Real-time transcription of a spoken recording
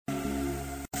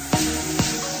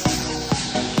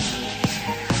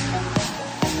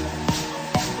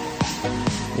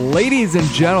Ladies and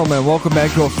gentlemen, welcome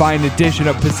back to a fine edition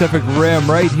of Pacific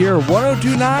Rim right here,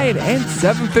 102.9 and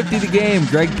 750 The Game.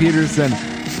 Greg Peterson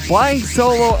flying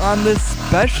solo on this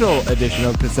special edition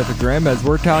of Pacific Rim as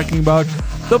we're talking about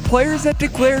the players that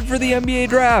declared for the NBA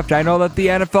draft. I know that the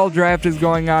NFL draft is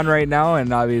going on right now,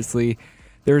 and obviously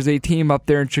there's a team up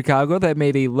there in Chicago that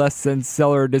made a less than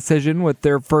stellar decision with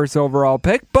their first overall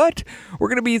pick, but we're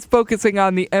going to be focusing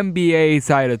on the NBA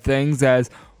side of things as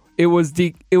it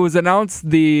was announced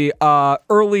the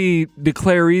early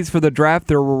declarees for the draft.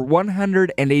 There were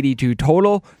 182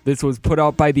 total. This was put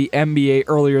out by the NBA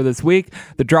earlier this week.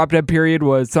 The drop-dead period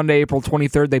was Sunday, April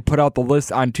 23rd. They put out the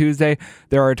list on Tuesday.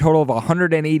 There are a total of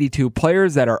 182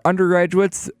 players that are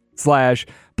undergraduates / players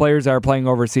that are playing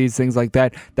overseas, things like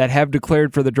that have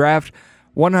declared for the draft.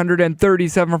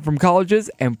 137 from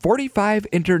colleges and 45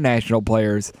 international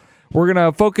players. We're going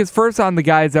to focus first on the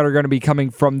guys that are going to be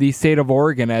coming from the state of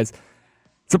Oregon, as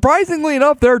surprisingly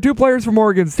enough, there are two players from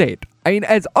Oregon State. I mean,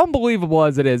 as unbelievable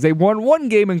as it is, they won one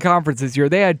game in conference this year.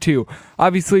 They had two.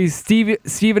 Obviously,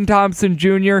 Stephen Thompson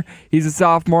Jr., he's a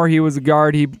sophomore. He was a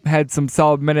guard. He had some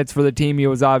solid minutes for the team. He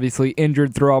was obviously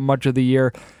injured throughout much of the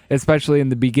year, especially in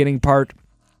the beginning part.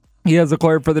 He has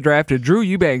declared for the draft. And Drew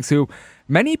Eubanks, who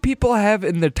many people have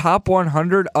in the top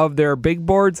 100 of their big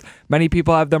boards. Many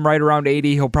people have them right around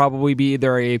 80. He'll probably be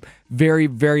either a very,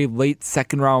 very late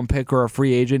second-round pick or a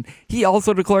free agent. He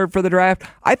also declared for the draft.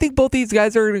 I think both these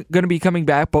guys are going to be coming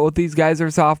back. Both these guys are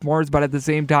sophomores, but at the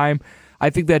same time, I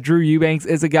think that Drew Eubanks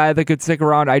is a guy that could stick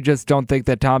around. I just don't think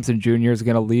that Thompson Jr. is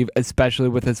going to leave, especially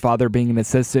with his father being an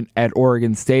assistant at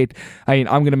Oregon State. I mean,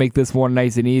 I'm going to make this one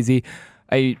nice and easy.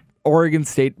 Oregon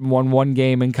State won one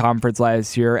game in conference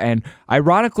last year, and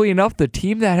ironically enough, the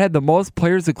team that had the most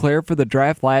players declared for the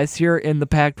draft last year in the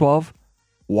Pac-12,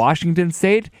 Washington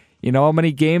State, you know how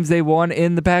many games they won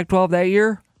in the Pac-12 that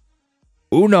year?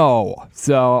 Uno.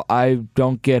 So I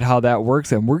don't get how that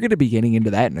works, and we're going to be getting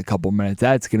into that in a couple minutes.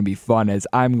 That's going to be fun as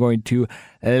I'm going to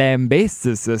lambaste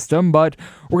the system, but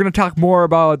we're going to talk more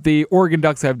about the Oregon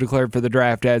Ducks have declared for the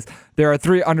draft, as there are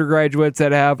three undergraduates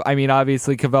that have. I mean,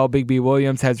 obviously, Cavell Bigby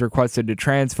Williams has requested to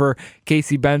transfer.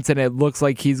 Casey Benson, it looks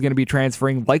like he's going to be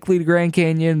transferring likely to Grand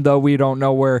Canyon, though we don't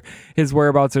know where his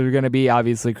whereabouts are going to be.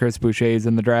 Obviously, Chris Boucher is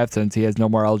in the draft since he has no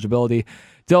more eligibility.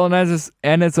 Dylan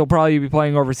Ennis will probably be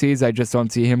playing overseas. I just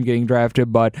don't see him getting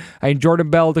drafted. But Jordan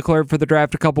Bell declared for the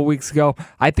draft a couple weeks ago.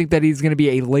 I think that he's going to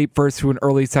be a late first to an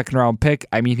early second round pick.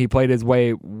 I mean, he played his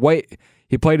way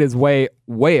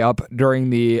way up during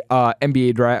the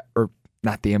NBA draft, or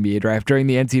not the NBA draft, during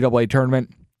the NCAA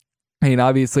tournament. I mean,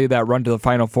 obviously, that run to the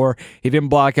Final Four, he didn't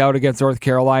block out against North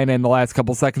Carolina in the last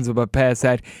couple seconds of a pass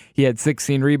that he had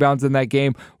 16 rebounds in that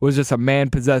game, was just a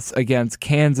man possessed against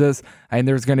Kansas, and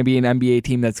there's going to be an NBA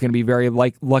team that's going to be very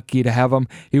lucky to have him.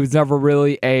 He was never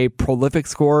really a prolific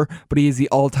scorer, but he is the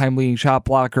all-time leading shot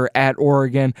blocker at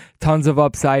Oregon. Tons of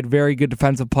upside, very good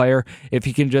defensive player. If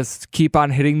he can just keep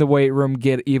on hitting the weight room,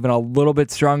 get even a little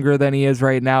bit stronger than he is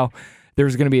right now,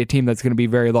 there's going to be a team that's going to be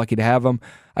very lucky to have him.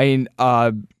 I mean,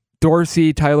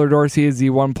 Tyler Dorsey is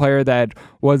the one player that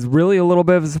was really a little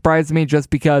bit of a surprise to me, just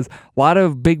because a lot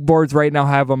of big boards right now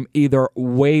have him either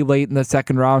way late in the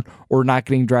second round or not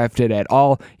getting drafted at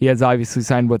all. He has obviously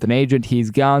signed with an agent. He's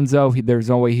gonzo. There's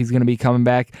no way he's going to be coming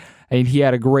back. And he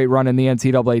had a great run in the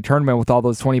NCAA tournament with all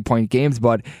those 20-point games.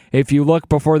 But if you look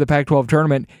before the Pac-12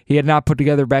 tournament, he had not put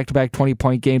together back-to-back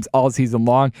 20-point games all season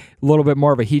long. A little bit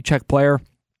more of a heat check player.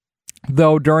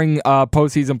 Though during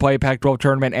postseason play, Pac-12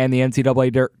 tournament, and the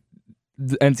NCAA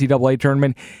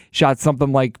tournament, shot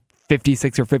something like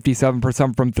 56 or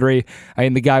 57% from three. I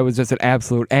mean, the guy was just an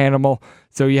absolute animal.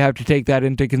 So you have to take that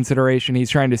into consideration. He's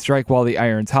trying to strike while the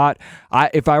iron's hot.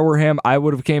 If I were him, I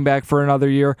would have came back for another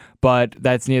year, but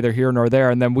that's neither here nor there.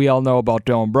 And then we all know about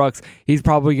Dillon Brooks. He's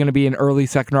probably going to be an early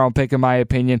second-round pick, in my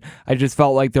opinion. I just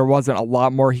felt like there wasn't a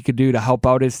lot more he could do to help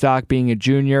out his stock being a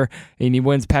junior, and he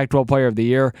wins Pac-12 Player of the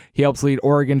Year. He helps lead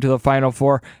Oregon to the Final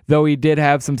Four, though he did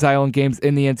have some silent games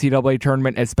in the NCAA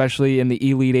tournament, especially in the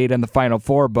Elite Eight and the Final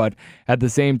Four. But at the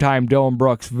same time, Dillon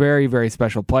Brooks, very, very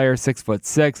special player,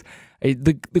 6'6".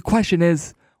 The question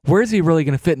is, where is he really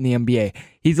going to fit in the NBA?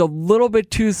 He's a little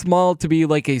bit too small to be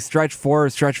like a stretch 4 or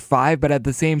stretch 5, but at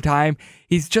the same time,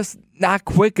 he's just not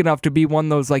quick enough to be one of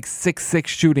those like 6'6"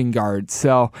 shooting guards.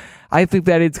 So I think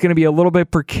that it's going to be a little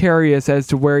bit precarious as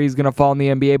to where he's going to fall in the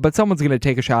NBA, but someone's going to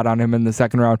take a shot on him in the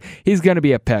second round. He's going to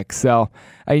be a pick. So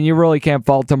I mean, you really can't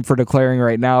fault him for declaring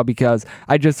right now, because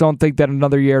I just don't think that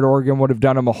another year at Oregon would have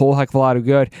done him a whole heck of a lot of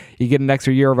good. You get an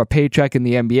extra year of a paycheck in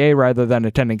the NBA rather than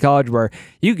attending college, where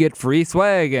you get free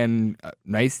swag and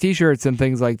nice t-shirts and things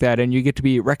things like that, and you get to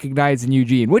be recognized in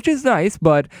Eugene, which is nice,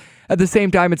 but at the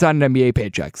same time, it's on an NBA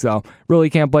paycheck, so really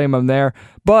can't blame him there.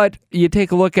 But you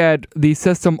take a look at the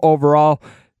system overall.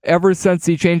 Ever since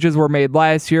the changes were made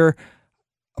last year,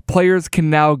 players can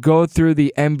now go through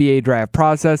the NBA draft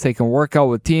process. They can work out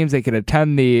with teams. They can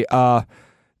attend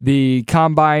the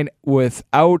combine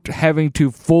without having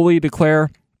to fully declare.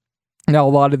 Now, a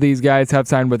lot of these guys have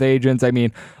signed with agents. I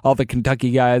mean, all the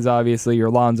Kentucky guys, obviously,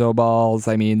 your Lonzo Balls.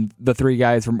 I mean, the 3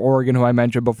 guys from Oregon who I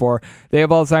mentioned before, they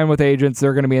have all signed with agents.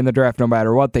 They're going to be in the draft no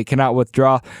matter what. They cannot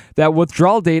withdraw. That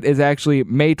withdrawal date is actually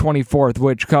May 24th,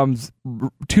 which comes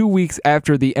 2 weeks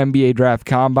after the NBA draft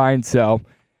combine. So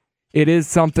it is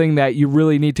something that you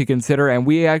really need to consider. And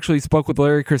we actually spoke with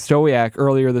Larry Krystowiak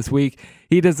earlier this week.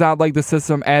 He does not like the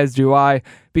system, as do I,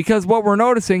 because what we're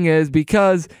noticing is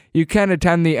because you can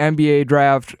attend the NBA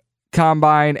draft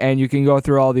combine and you can go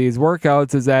through all these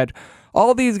workouts, is that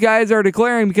all these guys are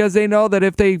declaring because they know that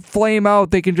if they flame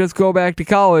out, they can just go back to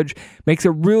college. Makes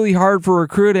it really hard for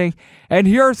recruiting. And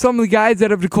here are some of the guys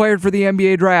that have declared for the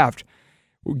NBA draft.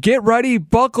 Get ready,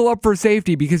 buckle up for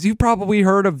safety, because you've probably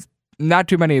heard of not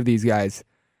too many of these guys.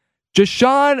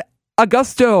 Jashawn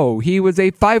Augusto. He was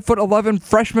a 5'11"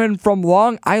 freshman from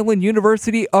Long Island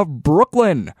University of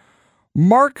Brooklyn.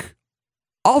 Mark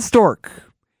Alstork.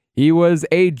 He was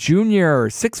a junior,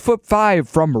 6'5"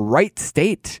 from Wright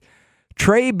State.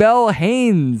 Trey Bell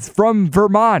Haynes from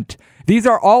Vermont. These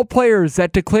are all players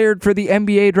that declared for the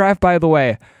NBA draft, by the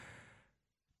way.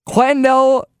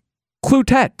 Clandell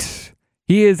Clutet.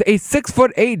 He is a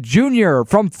 6'8" junior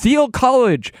from Thiel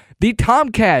College. The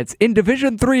Tomcats in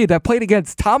Division III that played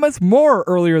against Thomas More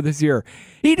earlier this year.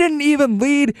 He didn't even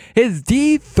lead his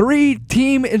D3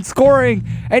 team in scoring,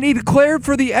 and he declared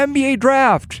for the NBA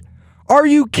draft. Are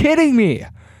you kidding me?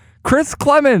 Chris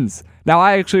Clemens. Now,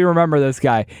 I actually remember this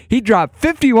guy. He dropped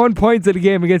 51 points in a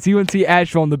game against UNC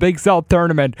Asheville in the Big South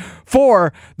tournament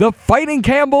for the Fighting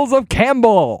Campbells of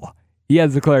Campbell. He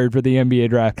has declared for the NBA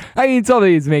draft. I mean, some of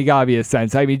these make obvious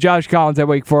sense. I mean, Josh Collins at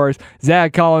Wake Forest,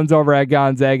 Zach Collins over at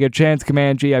Gonzaga, Chance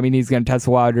Comanche, I mean, he's going to test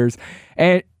the waters,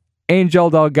 and Angel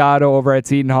Delgado over at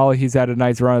Seton Hall. He's had a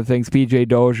nice run of things. PJ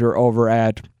Dozier over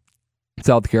at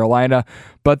South Carolina.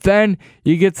 But then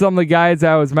you get some of the guys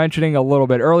I was mentioning a little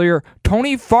bit earlier.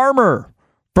 Tony Farmer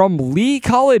from Lee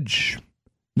College.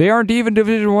 They aren't even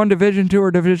Division I, Division II,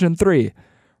 or Division III.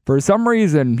 For some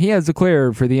reason, he has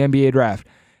declared for the NBA draft.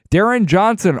 Darren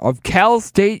Johnson of Cal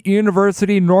State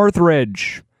University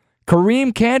Northridge.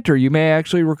 Kareem Cantor, you may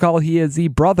actually recall he is the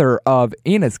brother of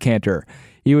Enes Kanter.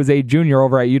 He was a junior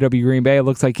over at UW Green Bay. It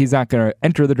looks like he's not going to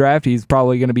enter the draft. He's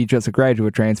probably going to be just a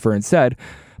graduate transfer instead.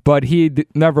 But he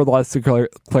nevertheless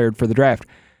declared for the draft.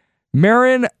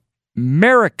 Marin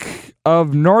Merrick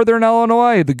of Northern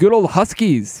Illinois, the good old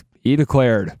Huskies, he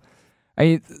declared. I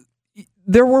mean,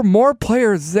 there were more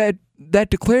players that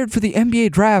declared for the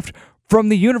NBA draft from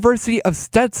the University of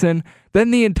Stetson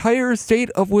than the entire state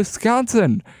of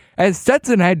Wisconsin, as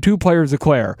Stetson had 2 players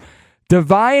declare,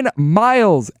 Divine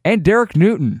Miles and Derek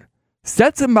Newton.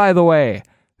 Stetson, by the way,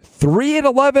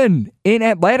 3-11 in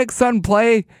Atlantic Sun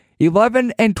play,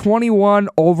 11-21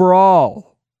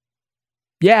 overall.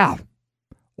 Yeah,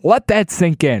 let that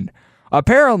sink in.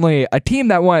 Apparently, a team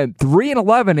that went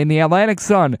 3-11 in the Atlantic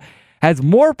Sun has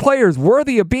more players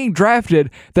worthy of being drafted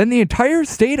than the entire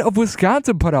state of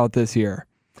Wisconsin put out this year.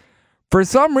 For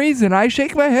some reason, I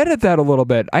shake my head at that a little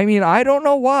bit. I mean, I don't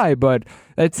know why, but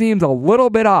that seems a little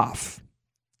bit off.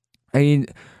 I mean,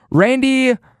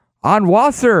 Randy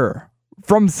Onwasser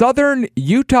from Southern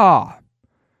Utah.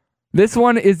 This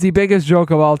one is the biggest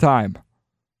joke of all time.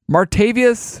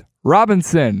 Martavius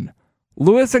Robinson,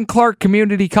 Lewis and Clark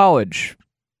Community College.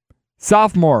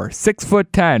 Sophomore,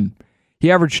 6'10".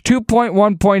 He averaged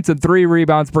 2.1 points and 3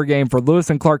 rebounds per game for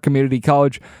Lewis and Clark Community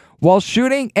College while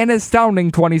shooting an astounding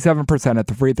 27% at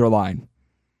the free throw line.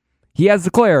 He has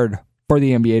declared for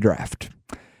the NBA draft.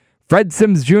 Fred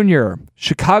Sims Jr.,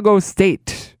 Chicago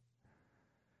State.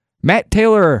 Matt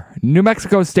Taylor, New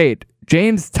Mexico State.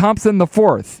 James Thompson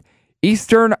IV,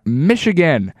 Eastern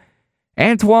Michigan.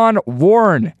 Antoine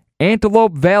Warren,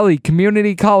 Antelope Valley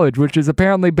Community College, which is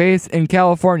apparently based in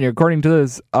California, according to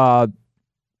this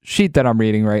sheet that I'm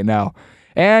reading right now.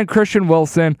 And Christian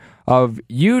Wilson of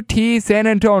UT San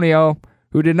Antonio,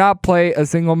 who did not play a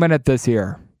single minute this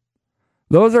year.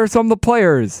 Those are some of the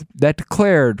players that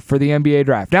declared for the NBA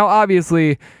draft. Now,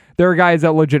 obviously, there are guys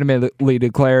that legitimately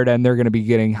declared, and they're going to be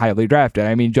getting highly drafted.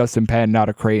 I mean, Justin Penn, not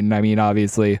a Creighton. I mean,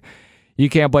 obviously, you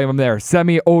can't blame him there.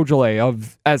 Semi Ojeleye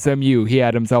of SMU, he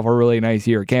had himself a really nice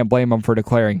year. Can't blame him for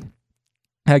declaring.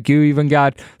 Heck, you even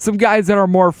got some guys that are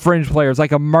more fringe players,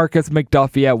 like a Marcus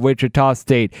McDuffie at Wichita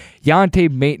State, Yante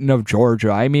Mayton of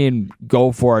Georgia. I mean,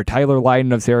 go for it. Tyler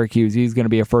Lydon of Syracuse, he's going to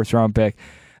be a first-round pick.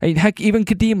 I mean, heck, even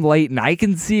Kadeem Layton, I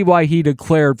can see why he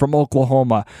declared from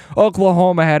Oklahoma.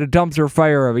 Oklahoma had a dumpster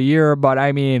fire of a year, but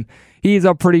I mean, he's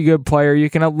a pretty good player. You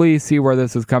can at least see where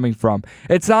this is coming from.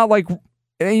 It's not like,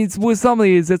 with some of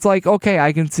these, it's like, okay,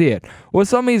 I can see it. With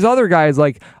some of these other guys,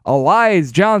 like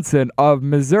Elias Johnson of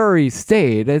Missouri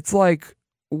State, it's like,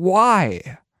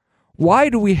 why? Why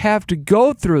do we have to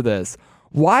go through this?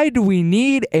 Why do we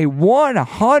need a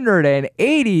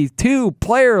 182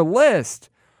 player list?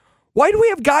 Why do we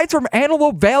have guys from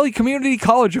Antelope Valley Community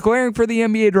College declaring for the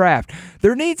NBA draft?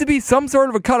 There needs to be some sort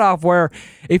of a cutoff where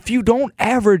if you don't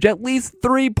average at least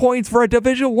 3 points for a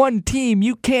Division I team,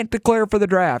 you can't declare for the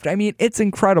draft. I mean, it's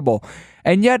incredible.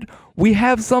 And yet, we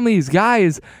have some of these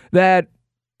guys that,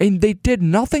 and they did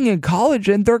nothing in college,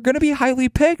 and they're going to be highly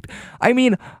picked. I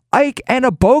mean, Ike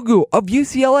Anabogu of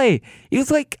UCLA, he was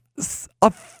like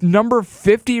a number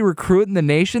 50 recruit in the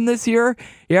nation this year.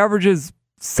 He averages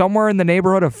somewhere in the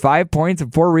neighborhood of 5 points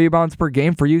and 4 rebounds per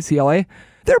game for UCLA.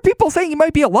 There are people saying he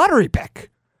might be a lottery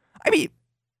pick. I mean,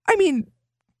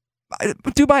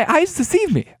 do my eyes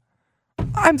deceive me?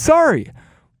 I'm sorry,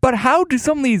 but how do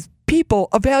some of these people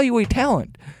evaluate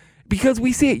talent? Because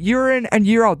we see it year in and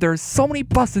year out. There's so many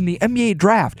busts in the NBA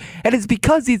draft, and it's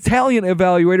because these talent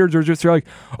evaluators are just like,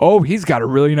 oh, he's got a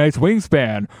really nice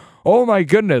wingspan. Oh my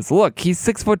goodness, look, he's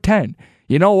 6'10".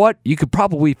 You know what? You could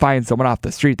probably find someone off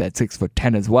the street that's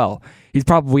 6'10" as well. He's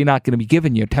probably not going to be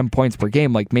giving you 10 points per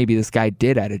game like maybe this guy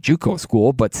did at a JUCO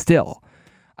school, but still.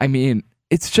 I mean,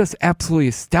 it's just absolutely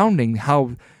astounding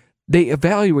how they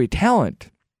evaluate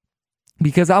talent.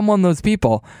 Because I'm one of those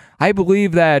people. I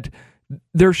believe that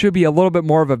there should be a little bit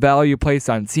more of a value placed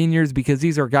on seniors because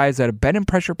these are guys that have been in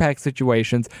pressure-packed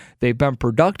situations. They've been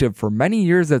productive for many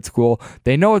years at school.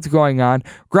 They know what's going on.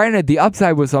 Granted, the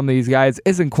upside with some of these guys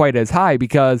isn't quite as high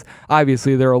because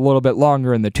obviously they're a little bit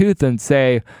longer in the tooth than,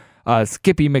 say,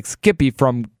 Skippy McSkippy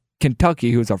from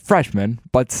Kentucky, who's a freshman.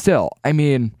 But still, I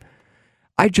mean,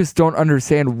 I just don't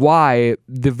understand why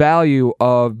the value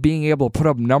of being able to put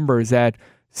up numbers at,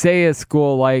 say, a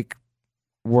school like,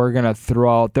 we're going to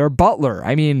throw out there Butler.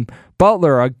 I mean,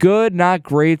 Butler, a good, not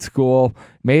great school,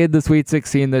 made the Sweet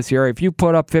 16 this year. If you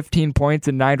put up 15 points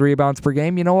and 9 rebounds per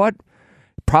game, you know what?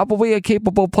 Probably a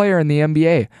capable player in the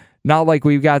NBA. Not like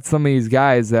we've got some of these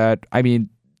guys that, I mean,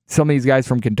 some of these guys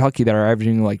from Kentucky that are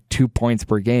averaging like 2 points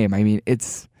per game. I mean,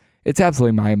 it's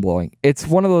absolutely mind-blowing. It's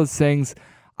one of those things.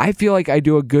 I feel like I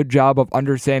do a good job of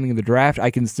understanding the draft. I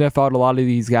can sniff out a lot of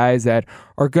these guys that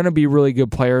are going to be really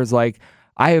good players. Like,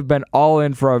 I have been all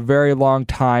in for a very long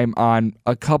time on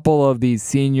a couple of these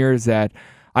seniors that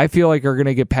I feel like are going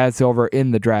to get passed over in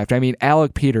the draft. I mean,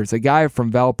 Alec Peters, a guy from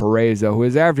Valparaiso who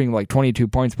is averaging like 22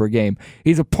 points per game.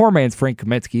 He's a poor man's Frank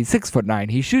Kaminsky. He's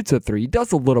 6'9". He shoots a 3. He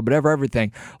does a little bit of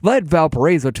everything. Led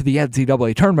Valparaiso to the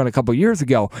NCAA tournament a couple years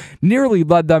ago. Nearly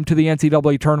led them to the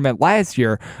NCAA tournament last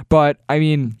year. But, I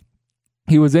mean,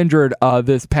 he was injured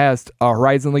this past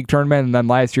Horizon League tournament, and then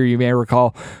last year, you may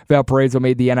recall, Valparaiso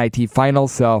made the NIT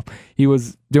finals, so he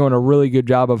was doing a really good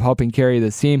job of helping carry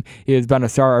this team. He has been a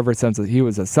star ever since he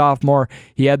was a sophomore.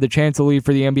 He had the chance to leave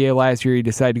for the NBA last year. He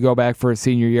decided to go back for his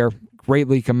senior year.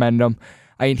 Greatly commend him.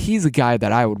 I mean, he's a guy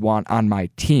that I would want on my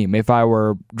team if I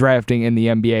were drafting in the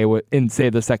NBA in, say,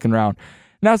 the second round.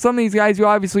 Now, some of these guys you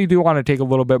obviously do want to take a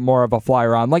little bit more of a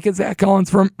flyer on, like a Zach Collins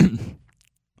from...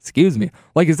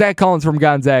 like Zach Collins from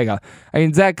Gonzaga. I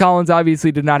mean, Zach Collins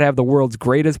obviously did not have the world's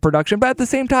greatest production, but at the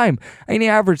same time, I mean, he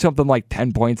averaged something like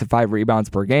 10 points and 5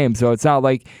 rebounds per game, so it's not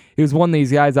like he was one of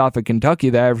these guys off of Kentucky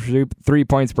that averaged 3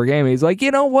 points per game. He's like, you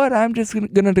know what, I'm just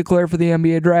going to declare for the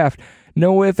NBA draft.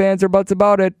 No ifs, ands, or buts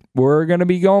about it. We're going to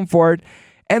be going for it.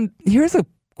 And here's a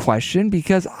question,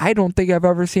 because I don't think I've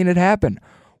ever seen it happen.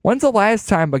 When's the last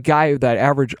time a guy that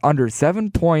averaged under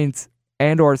 7 points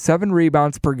and or 7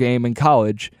 rebounds per game in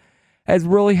college has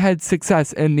really had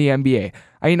success in the NBA?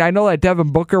 I mean, I know that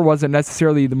Devin Booker wasn't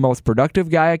necessarily the most productive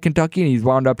guy at Kentucky, and he's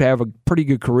wound up to have a pretty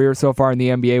good career so far in the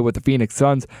NBA with the Phoenix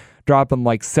Suns, dropping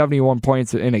like 71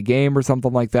 points in a game or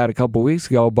something like that a couple weeks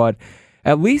ago, but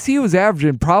at least he was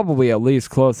averaging probably at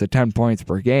least close to 10 points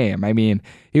per game. I mean,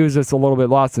 he was just a little bit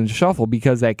lost in the shuffle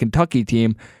because that Kentucky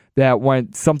team that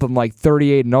went something like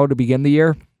 38-0 to begin the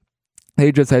year, they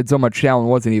just had so much talent,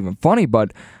 it wasn't even funny,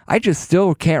 but I just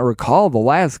still can't recall the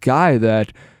last guy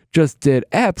that just did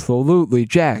absolutely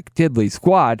jack diddly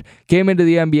squat, came into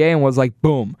the NBA and was like,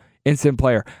 boom, instant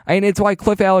player. I mean, it's why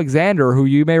Cliff Alexander, who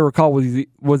you may recall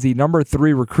was the number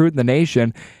 3 recruit in the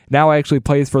nation, now actually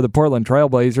plays for the Portland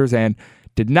Trailblazers and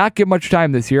did not get much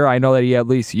time this year. I know that he at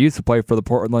least used to play for the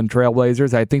Portland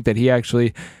Trailblazers. I think that he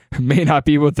actually may not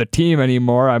be with the team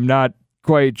anymore. I'm not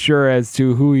quite sure as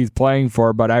to who he's playing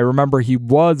for, but I remember he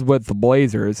was with the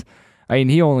Blazers. I mean,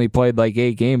 he only played like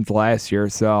 8 games last year.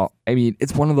 So, I mean,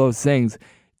 it's one of those things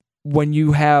when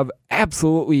you have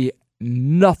absolutely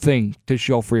nothing to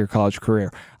show for your college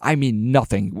career. I mean,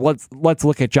 nothing. Let's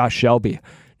look at Josh Shelby.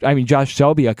 I mean, Josh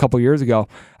Shelby a couple years ago,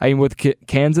 I mean, with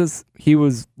Kansas, he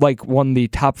was like one of the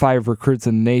top 5 recruits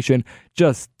in the nation,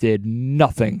 just did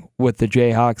nothing with the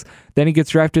Jayhawks. Then he gets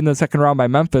drafted in the second round by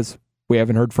Memphis. We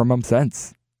haven't heard from him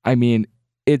since. I mean,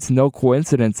 it's no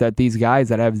coincidence that these guys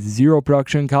that have zero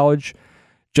production in college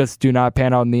just do not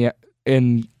pan out in the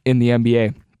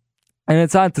NBA. And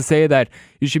it's not to say that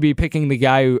you should be picking the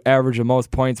guy who averaged the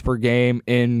most points per game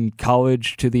in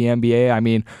college to the NBA. I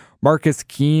mean, Marcus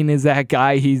Keene is that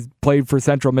guy. He's played for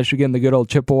Central Michigan, the good old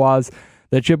Chippewas.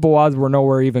 The Chippewas were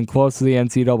nowhere even close to the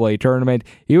NCAA tournament.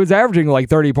 He was averaging like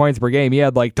 30 points per game. He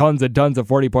had like tons and tons of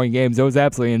 40-point games. It was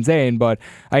absolutely insane, but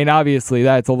I mean, obviously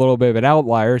that's a little bit of an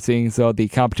outlier, seeing so the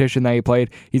competition that he played.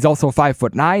 He's also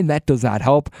 5'9". That does not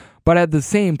help. But at the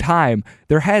same time,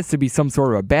 there has to be some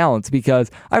sort of a balance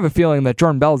because I have a feeling that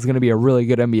Jordan Bell is going to be a really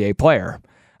good NBA player.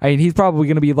 I mean, he's probably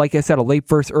going to be, like I said, a late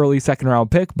first, early second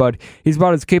round pick, but he's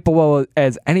about as capable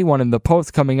as anyone in the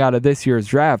post coming out of this year's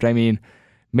draft. I mean,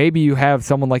 maybe you have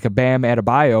someone like a Bam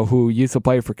Adebayo who used to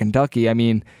play for Kentucky. I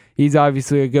mean, he's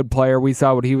obviously a good player. We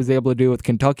saw what he was able to do with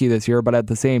Kentucky this year, but at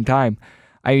the same time,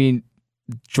 I mean,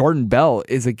 Jordan Bell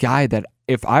is a guy that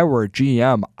if I were a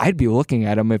GM, I'd be looking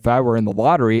at him if I were in the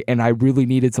lottery and I really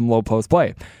needed some low post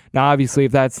play. Now, obviously,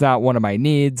 if that's not one of my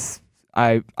needs,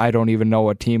 I don't even know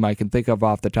a team I can think of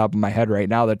off the top of my head right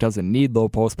now that doesn't need low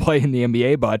post play in the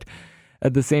NBA, but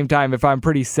at the same time, if I'm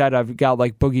pretty set, I've got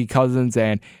like Boogie Cousins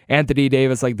and Anthony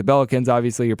Davis like the Pelicans.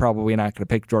 Obviously, you're probably not going to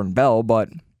pick Jordan Bell, but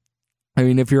I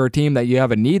mean, if you're a team that you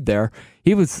have a need there,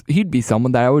 he'd be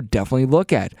someone that I would definitely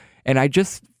look at. And I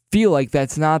just feel like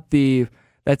that's not the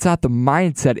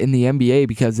mindset in the NBA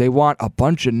because they want a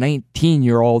bunch of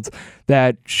 19-year-olds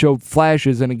that showed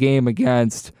flashes in a game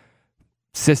against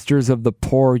Sisters of the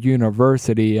Poor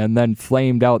University and then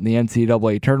flamed out in the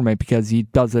NCAA tournament because he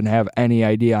doesn't have any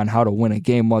idea on how to win a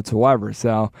game whatsoever.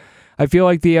 So I feel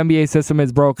like the NBA system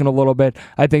is broken a little bit.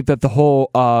 I think that the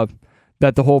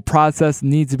whole process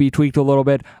needs to be tweaked a little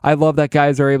bit. I love that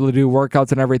guys are able to do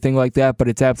workouts and everything like that, but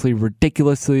it's absolutely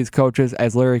ridiculous to these coaches,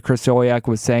 as Larry Krystkowiak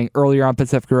was saying earlier on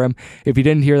Pacific Rim. If you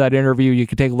didn't hear that interview, you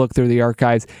can take a look through the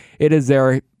archives. It is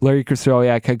there. Larry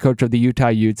Krystkowiak, head coach of the Utah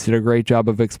Utes, did a great job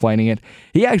of explaining it.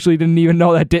 He actually didn't even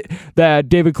know that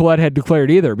David Collette had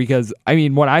declared either, because I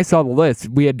mean, when I saw the list,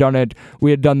 we had done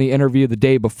the interview the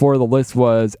day before the list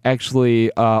was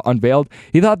actually unveiled.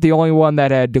 He thought the only one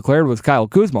that had declared was Kyle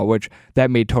Kuzma, which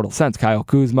that made total sense. Kyle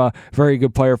Kuzma, very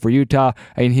good player for Utah.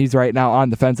 I mean, he's right now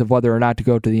on the fence of whether or not to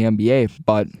go to the NBA,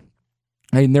 but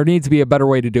I mean, there needs to be a better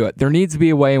way to do it. There needs to be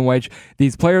a way in which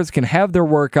these players can have their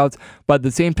workouts, but at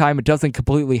the same time, it doesn't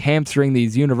completely hamstring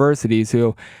these universities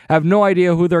who have no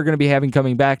idea who they're going to be having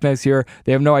coming back next year.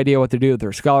 They have no idea what to do with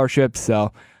their scholarships.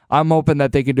 So I'm hoping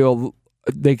that they can do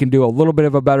a little bit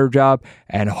of a better job,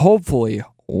 and hopefully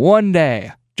one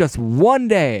day, just one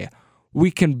day, we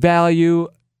can value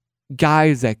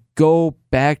guys that go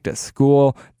back to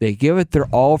school. They give it their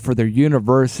all for their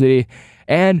university,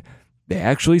 and they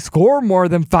actually score more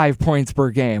than 5 points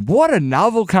per game. What a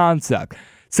novel concept.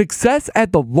 Success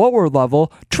at the lower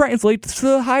level translates to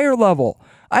the higher level.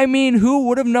 I mean, who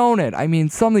would have known it? I mean,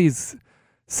 some of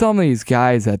these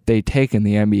guys that they take in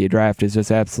the NBA draft is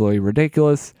just absolutely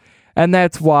ridiculous. And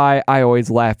that's why I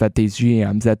always laugh at these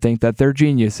GMs that think that they're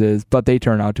geniuses, but they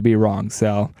turn out to be wrong.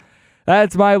 So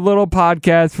that's my little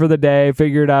podcast for the day.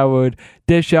 Figured I would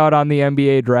dish out on the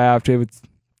NBA draft.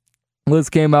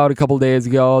 List came out a couple days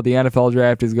ago. The NFL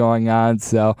draft is going on,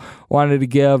 so wanted to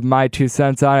give my 2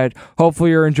 cents on it.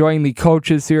 Hopefully you're enjoying the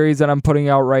coaches series that I'm putting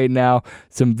out right now.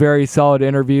 Some very solid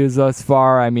interviews thus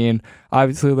far. I mean,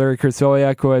 obviously Larry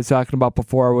Krystkowiak, who I was talking about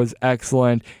before, was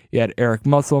excellent. You had Eric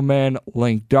Musselman,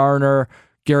 Link Darner,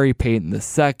 Gary Payton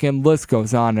II. List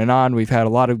goes on and on. We've had a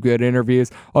lot of good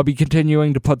interviews. I'll be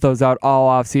continuing to put those out all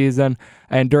off season,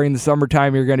 and during the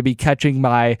summertime, you're going to be catching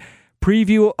my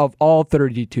preview of all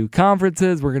 32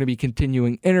 conferences. We're going to be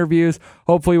continuing interviews.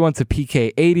 Hopefully once the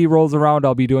PK 80 rolls around,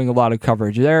 I'll be doing a lot of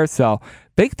coverage there. So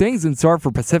big things in store for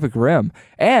Pacific Rim,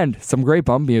 and some great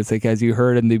bump music, as you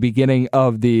heard in the beginning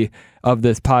of this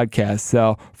podcast.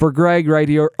 So for Greg right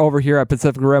here over here at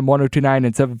Pacific Rim 102.9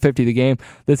 and 750 The Game,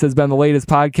 this has been the latest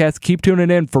podcast. Keep tuning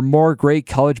in for more great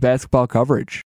college basketball coverage.